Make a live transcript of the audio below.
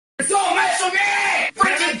Don't mess with me!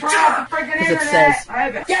 Freaking jerk! Freaking internet!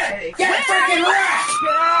 Get freaking wrecked!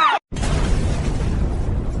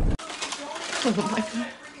 Oh my god.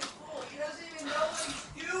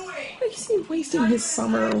 Why is he wasting his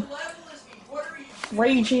summer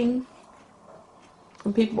raging?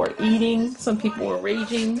 Some people are eating, some people are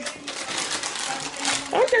raging.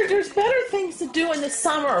 There's better things to do in the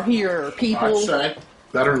summer here, people. I'd say.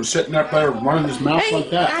 Better than sitting up there running his mouth like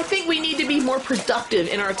that. I think we need to be more productive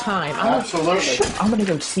in our time. Absolutely. I'm going to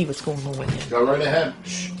go see what's going on with him. Go right ahead.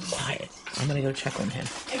 Shh, quiet. I'm going to go check on him.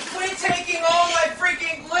 And quit taking all my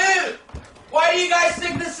freaking loot! Why do you guys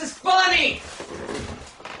think this is funny?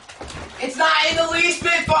 It's not in the least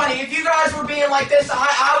bit funny. If you guys were being like this,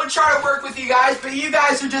 I would try to work with you guys, but you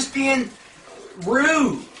guys are just being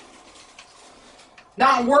rude.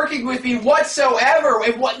 Not working with me whatsoever.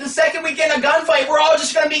 The second we get in a gunfight, we're all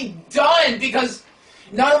just going to be done because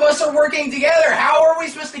none of us are working together. How are we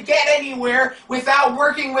supposed to get anywhere without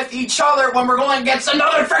working with each other when we're going against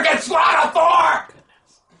another freaking squad of 4?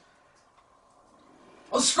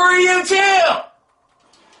 Well, screw you too!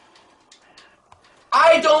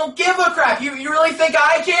 I don't give a crap. You really think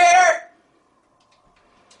I care?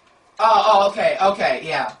 Oh, okay,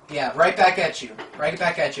 yeah. Right back at you. Right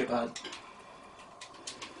back at you, bud.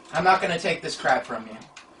 I'm not going to take this crap from you.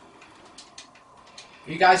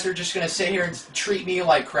 You guys are just going to sit here and treat me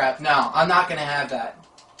like crap. No, I'm not going to have that.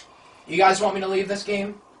 You guys want me to leave this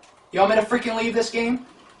game? You want me to freaking leave this game?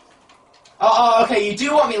 Oh, okay, you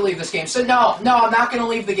do want me to leave this game. So no, I'm not going to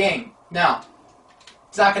leave the game. No.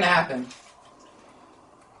 It's not going to happen.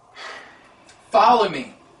 Follow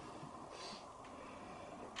me.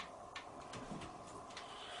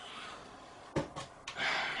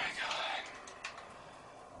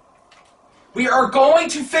 We are going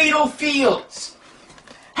to Fatal Fields.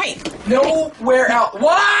 Hey! Nowhere else.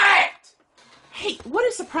 What? Hey, what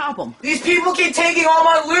is the problem? These people keep taking all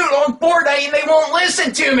my loot on Fortnite and they won't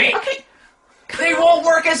listen to me. Okay. They won't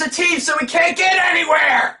work as a team, so we can't get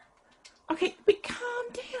anywhere. Okay, but calm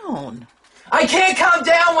down. I can't calm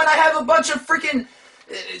down when I have a bunch of freaking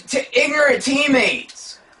ignorant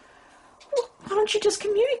teammates. Well, why don't you just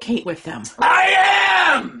communicate with them? I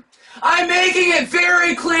am! I'm making it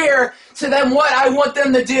very clear to them what I want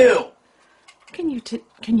them to do.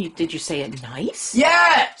 Did you say it nice?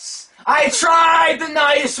 Yes! I tried the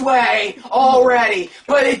nice way already,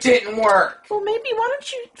 but it didn't work. Well, maybe why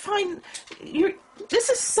don't you find this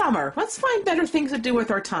is summer. Let's find better things to do with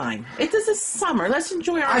our time. This is summer. Let's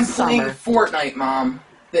enjoy our summer. I'm playing Fortnite, Mom.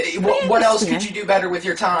 What else could you do better with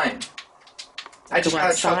your time? I just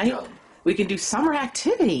got a shotgun. We can do summer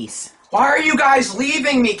activities. Why are you guys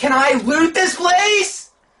leaving me? Can I loot this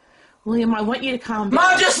place? William, I want you to calm down.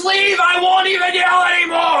 Mom, just leave! I won't even yell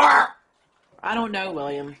anymore! I don't know,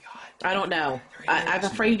 William. I don't know. I'm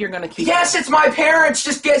afraid you're going to keep... Yes, it's my parents!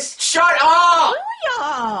 Just shut up!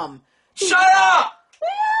 William! Shut up!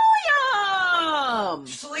 William!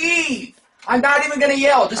 Just leave! I'm not even going to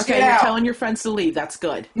yell. Just get out. Okay, you're telling your friends to leave. That's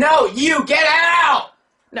good. No, you! Get out!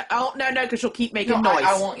 No, because you'll keep making noise.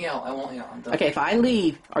 I won't yell. I'm done. Okay, if I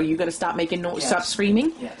leave, are you going to stop making noise? Yes. Stop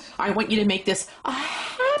screaming? Yes. I want you to make this a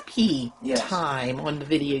happy time on the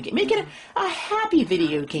video game. Make it a happy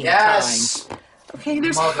video game time. Okay,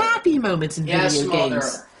 there's happy moments in video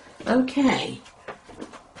games. Okay.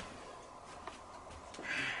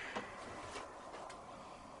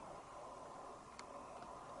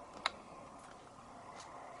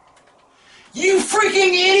 You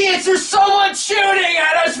freaking idiots! There's someone shooting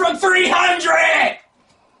at us from 300!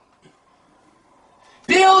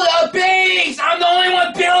 Build a base! I'm the only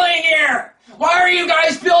one building here! Why are you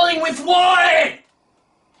guys building with wood?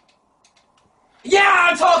 Yeah,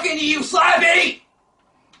 I'm talking to you, Slappy!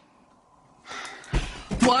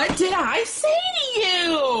 What did I say to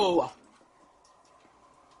you?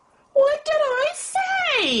 What did I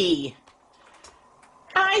say?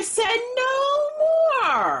 I said no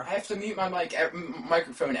more. I have to mute my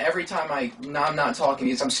microphone every time I'm not talking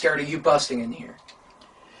because I'm scared of you busting in here.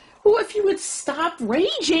 Well, if you would stop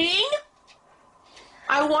raging,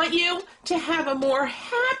 I want you to have a more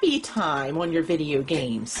happy time on your video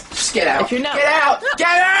games. Just get out. If you're not, get out! No.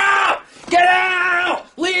 Get out! Get out!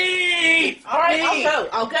 Leave! All right, Leave.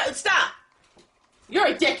 I'll go. Stop. You're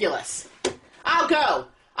ridiculous. I'll go.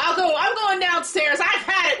 I'm going downstairs. I've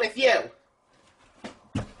had it with you.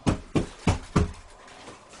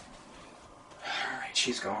 Alright,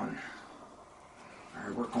 she's gone.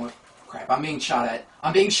 Alright, we're going. Crap, I'm being shot at.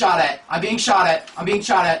 I'm being shot at. I'm being shot at. I'm being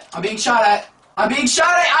shot at. I'm being shot at. I'm being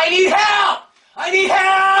shot at. I need help! I need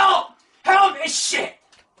help! Help me! Shit!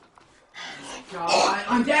 Oh my God,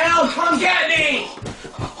 I'm down! Come get me!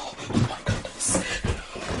 Oh my goodness.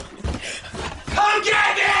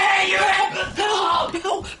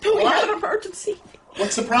 We have an emergency.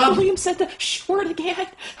 What's the problem? William said the word again.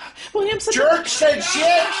 William said Jerk said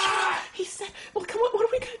shit. He said, well, come on, what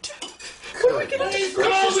are we going to do? What are we going to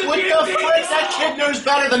do? What the frick? That kid knows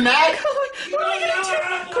better than that. Come on, what are we going to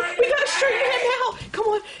do? Come on, we got to straighten him out. Come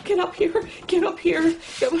on, get up here. Get up here.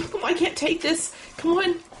 Come on, I can't take this. Come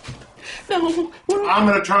on. No. I'm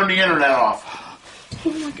going to turn the internet off. Oh,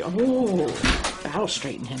 my God. Oh, that'll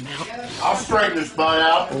straighten him out. I'll straighten this butt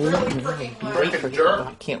out. Freaking jerk.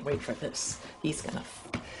 I can't wait for this. He's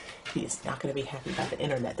not gonna be happy about the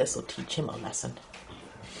internet. This will teach him a lesson.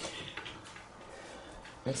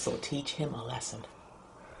 This will teach him a lesson.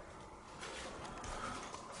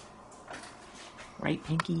 Right,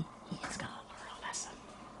 Pinky? He's gonna learn a lesson.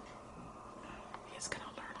 He's gonna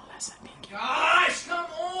learn a lesson, Pinky. Gosh, come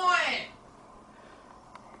on!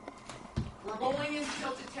 We're going into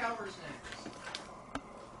Tilted Towers next.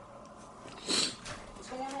 What's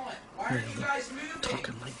going on? Why are you guys moving?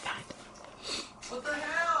 Talking like that. What the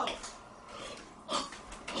hell?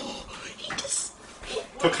 He just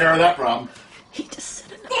Took care of that problem. He just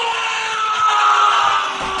said enough.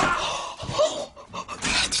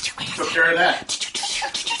 Took care of that. Did you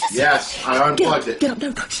just Yes, I unplugged it. Get up, no.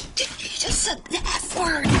 You just said the F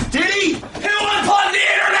word. Did he? Who unplugged the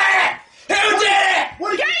internet? Who did it? What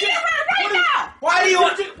did Get you in your room right now! Why do you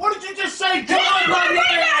want What did you just say? Get in your room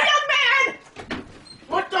right now, young man!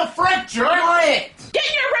 What the frick, jerk? What? Get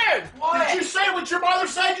in your room! What? Did you say what your mother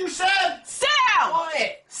said you said? Sit down!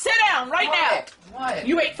 What? Sit down right What? What?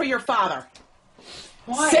 You wait for your father.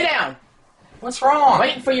 What? Sit down. What's wrong?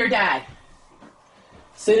 Waiting for your dad.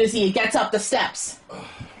 As soon as he gets up the steps.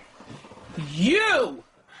 You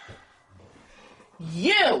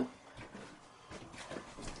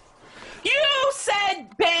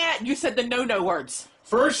said bad. You said the no words.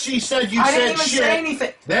 First she said you I said didn't even shit. say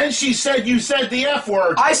anything. Then she said you said the F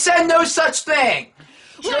word. I said no such thing.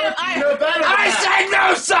 Jerk, you know better than I that. said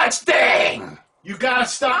no such thing. You gotta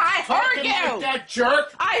stop I heard talking you. like that,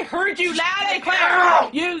 jerk. I heard you loud and clear. Ow.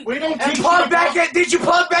 We don't And teach you plug to back talk- in. Did you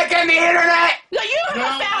plug back in the internet? No, you have No, a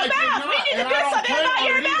I foul did mouth. not, We need to and do I don't something plan about on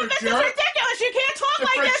your it mouth. either, This is jerk. ridiculous. You can't talk The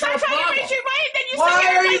like frick's this. I'm your trying to problem? reach you right, then you Why sit here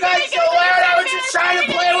are you and guys make so it loud? I was bad. just trying to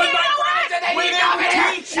play with my friends, and then We you didn't come in here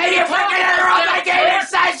teach you and you to freaking talk interrupt like my that, gaming jerk.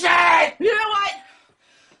 session. You know what?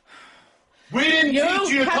 We didn't You teach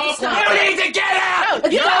you to have to talk stop. like You that. need to get out. No,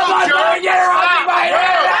 you Stop don't, on jerk. phone interrupting my Stop.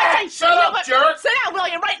 internet. Shut up, jerk. Sit down,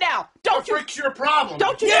 William, right now. The Don't you? frick's your problem?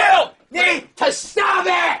 Don't you? You need to stop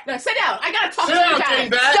it. No, sit down. I gotta talk Sit to you down, guys.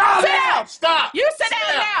 dingbat. Stop Sit it. down. Stop. You sit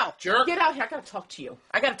down now. jerk. Get out here. I gotta talk to you.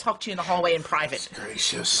 I gotta talk to you in the hallway in private.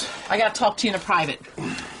 Gracious. I gotta talk to you in a private.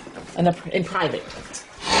 In private.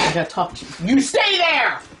 I gotta talk to you. You stay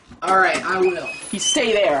there. All right, I will. You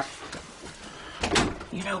stay there.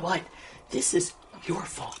 You know what? This is your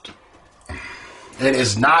fault. It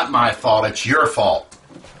is not my fault. It's your fault.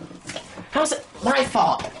 How's it my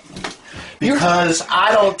fault? Because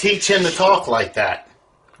I don't teach him to talk like that.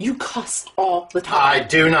 You cuss all the time. I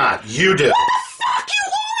do not. You do. What the fuck?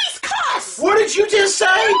 You always cuss. What did you just say?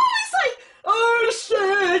 You always like, oh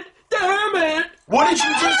shit, damn it. What did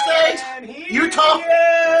you just say? You talk.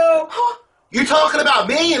 Huh? You're talking about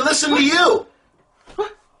me and listen to you.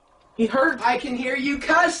 What? You heard? I can hear you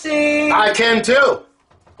cussing. I can too.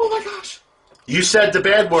 Oh my gosh. You said the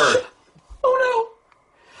bad word. Oh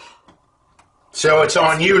So it's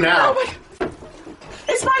on you no. now. Oh my.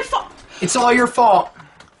 It's my fault. It's all your fault.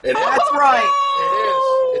 It is. That's right.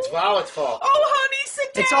 It is. It's Violet's fault. Oh honey,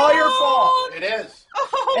 sit down. It's all your fault. It is.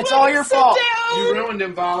 Oh, It's all your fault. Sit down. You ruined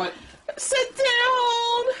him, Violet. Sit down,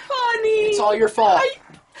 honey. It's all your fault.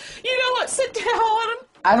 You know what? Sit down.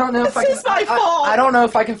 I don't know if I This can. is my fault. I don't know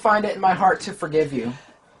if I can find it in my heart to forgive you.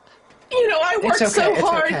 You know, I worked It's okay. so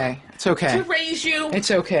hard It's okay. It's okay. to raise you.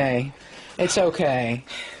 It's okay. It's okay.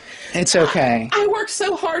 It's okay. I worked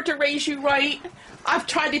so hard to raise you right. I've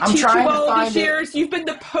tried to I'm teach you trying to all find these it. years. You've been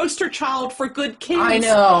the poster child for good kids. I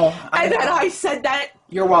know. And then know. I said that.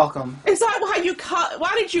 You're welcome. Is that why you cuss?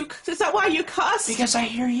 Is that why you cuss? Because I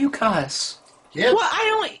hear you cuss. Yeah. Well,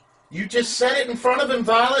 I only. You just said it in front of him,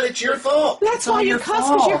 Violet. It's your fault. That's It's all why you your cuss,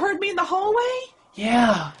 because you fault. heard me in the hallway?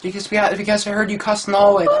 Yeah, because I heard you cuss in the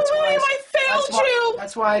hallway. Oh, That's why William, I failed you.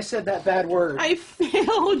 That's why I said that bad word. I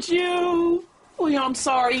failed you. William, I'm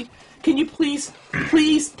sorry. Can you please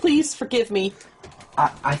forgive me?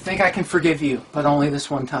 I think I can forgive you, but only this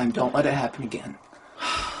one time. Don't let it happen again.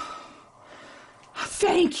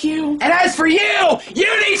 Thank you. And as for you,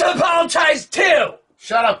 you need to apologize too.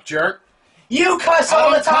 Shut up, jerk. You cuss I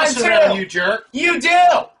all don't the time cuss around you, too. jerk. You do.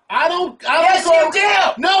 I don't Yes, go- you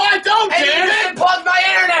do. No, I don't, And you damn just it. unplugged my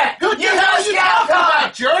internet. What the You hell just you now talking about,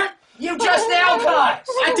 cussed. jerk? You just now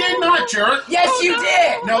cussed. I did not jerk. Yes, you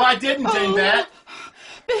did. No, I didn't do that.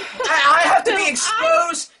 I have to be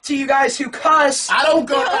exposed to you guys who cuss. I don't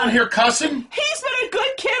go around here cussing. He's been a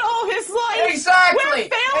good kid all his life. Exactly.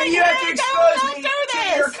 We're failing And you have to him. expose Don't me do to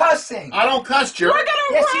this. your cussing. I don't cuss, jerk. We're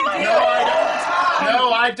gonna Yes, you ruin do. No, I don't. No,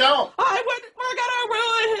 I don't. We're gonna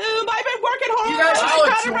ruin him. I've been working hard. You guys,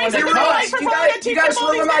 you guys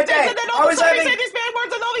ruined my day. I was having these bad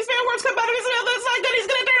words and all these bad words come out of his mouth. It's like that he's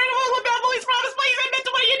gonna turn it all about Bully's promise. Please admit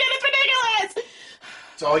to what you did. It's ridiculous.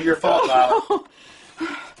 It's all your fault, Lila.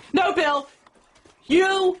 No, Bill.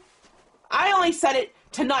 I only said it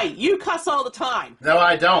tonight. You cuss all the time. No,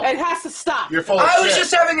 I don't. It has to stop. You're full of I was shit.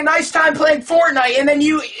 just having a nice time playing Fortnite, and then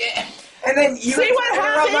you See what interrupt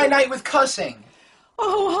happened? my night with cussing.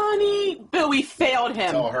 Oh, honey. Bill, we failed him.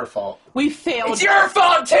 It's all her fault. We failed It's him. your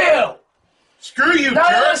fault too. Screw you, None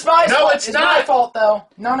jerk. of it's my no, fault. it's not. my fault though.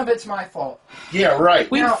 None of it's my fault. Yeah, right.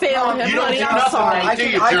 We No, failed Mom, him, you don't honey. do I'm nothing sorry. right, do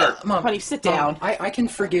you, jerk? Mom, Honey, sit Mom, down. I can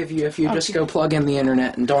forgive you if you just go plug in the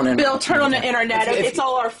internet and don't interrupt Bill, turn on the internet. If It's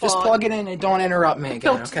all our fault. Just plug it in and don't interrupt me again,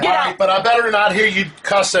 Bill, okay? get All out. right, but I better not hear you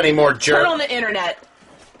cuss anymore, jerk. Turn on the internet.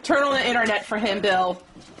 Turn on the internet for him, Bill.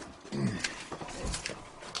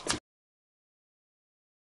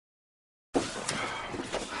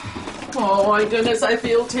 Oh my goodness, I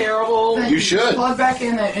feel terrible. You should. Plug back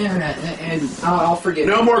in the internet and I'll forgive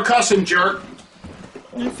you. No more cussing, jerk.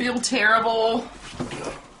 I feel terrible.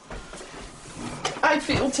 I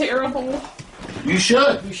feel terrible. You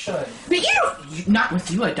should. You should. But not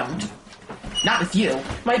with you, I don't. Not with you.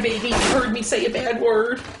 My baby heard me say a bad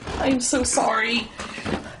word. I'm so sorry.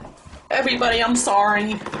 Everybody, I'm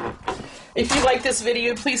sorry. If you like this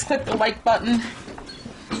video, please click the like button.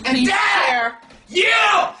 And Please Dad, share. you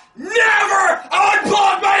never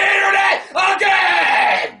unplug my internet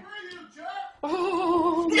again!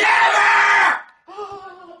 Oh. Never!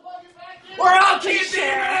 Or I'll keep the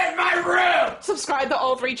internet in my room! Subscribe to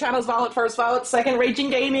all 3 channels, Violet First, Violet Second, Raging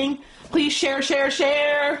Gaming. Please share, share,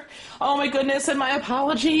 share. Oh my goodness, and my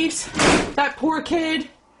apologies. That poor kid.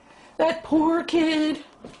 That poor kid.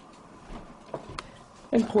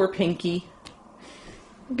 And poor Pinky.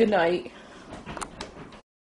 Good night.